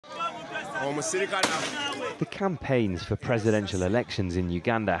The campaigns for presidential elections in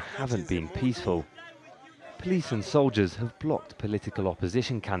Uganda haven't been peaceful. Police and soldiers have blocked political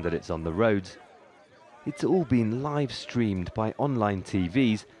opposition candidates on the roads. It's all been live streamed by online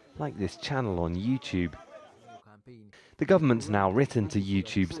TVs like this channel on YouTube. The government's now written to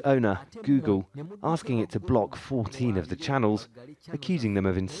YouTube's owner, Google, asking it to block 14 of the channels, accusing them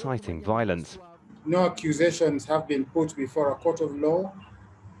of inciting violence. No accusations have been put before a court of law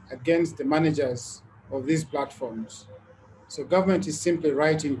against the managers of these platforms. So government is simply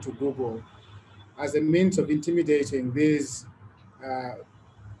writing to Google as a means of intimidating these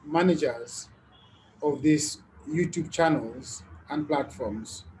managers of these YouTube channels and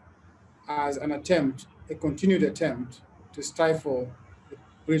platforms as an attempt, a continued attempt to stifle the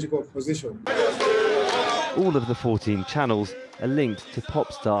political opposition. All of the 14 channels are linked to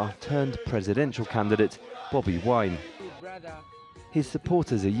pop star turned presidential candidate Bobi Wine. His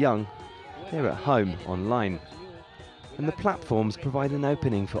supporters are young, they're at home online. And the platforms provide an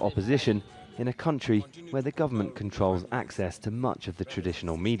opening for opposition in a country where the government controls access to much of the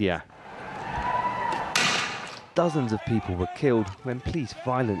traditional media. Dozens of people were killed when police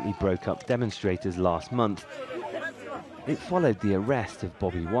violently broke up demonstrators last month. It followed the arrest of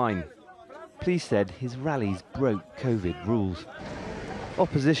Bobi Wine. Police said his rallies broke COVID rules.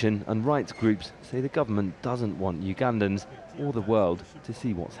 Opposition and rights groups say the government doesn't want Ugandans or the world to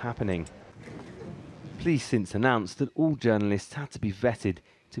see what's happening. Police since announced that all journalists had to be vetted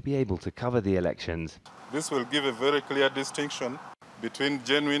to be able to cover the elections. This will give a very clear distinction between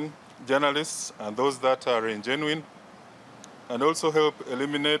genuine journalists and those that are ingenuine, and also help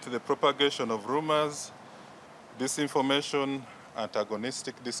eliminate the propagation of rumors, disinformation,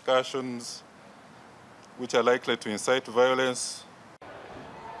 antagonistic discussions, which are likely to incite violence.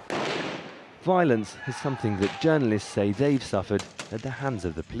 Violence is something that journalists say they've suffered at the hands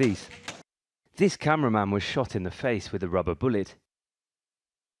of the police. This cameraman was shot in the face with a rubber bullet.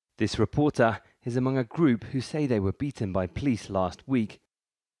 This reporter is among a group who say they were beaten by police last week.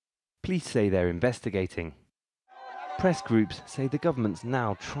 Police say they're investigating. Press groups say the government's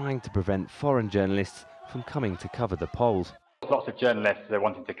now trying to prevent foreign journalists from coming to cover the polls. Lots of journalists are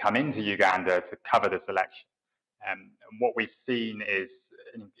wanting to come into Uganda to cover this election. And what we've seen is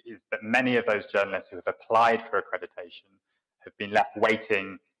that many of those journalists who have applied for accreditation have been left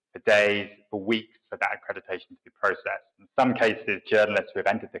waiting for days, for weeks, for that accreditation to be processed. In some cases, journalists who have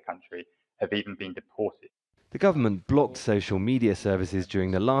entered the country have even been deported. The government blocked social media services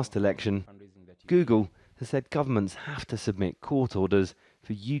during the last election. Google has said governments have to submit court orders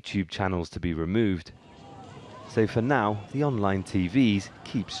for YouTube channels to be removed. So for now, the online TVs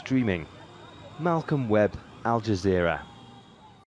keep streaming. Malcolm Webb, Al Jazeera.